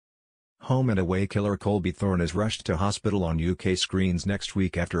Home and away killer Colby Thorne is rushed to hospital on UK screens next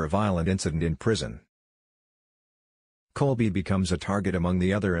week after a violent incident in prison. Colby becomes a target among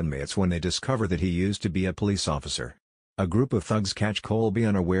the other inmates when they discover that he used to be a police officer. A group of thugs catch Colby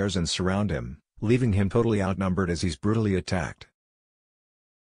unawares and surround him, leaving him totally outnumbered as he's brutally attacked.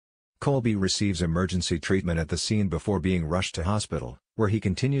 Colby receives emergency treatment at the scene before being rushed to hospital, where he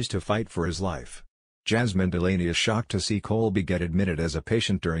continues to fight for his life. Jasmine Delaney is shocked to see Colby get admitted as a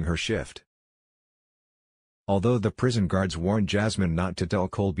patient during her shift. Although the prison guards warn Jasmine not to tell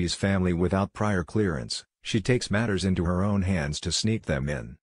Colby's family without prior clearance, she takes matters into her own hands to sneak them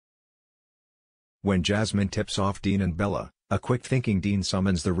in. When Jasmine tips off Dean and Bella, a quick-thinking Dean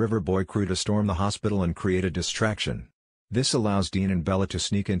summons the River Boy crew to storm the hospital and create a distraction. This allows Dean and Bella to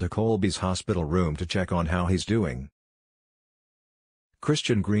sneak into Colby's hospital room to check on how he's doing.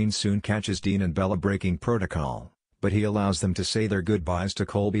 Christian Green soon catches Dean and Bella breaking protocol, but he allows them to say their goodbyes to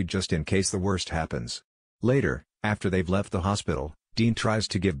Colby just in case the worst happens. Later, after they've left the hospital, Dean tries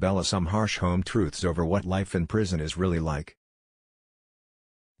to give Bella some harsh home truths over what life in prison is really like.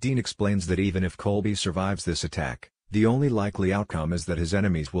 Dean explains that even if Colby survives this attack, the only likely outcome is that his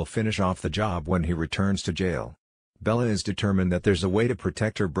enemies will finish off the job when he returns to jail. Bella is determined that there's a way to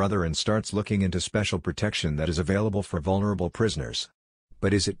protect her brother and starts looking into special protection that is available for vulnerable prisoners.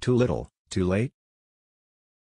 But is it too little, too late?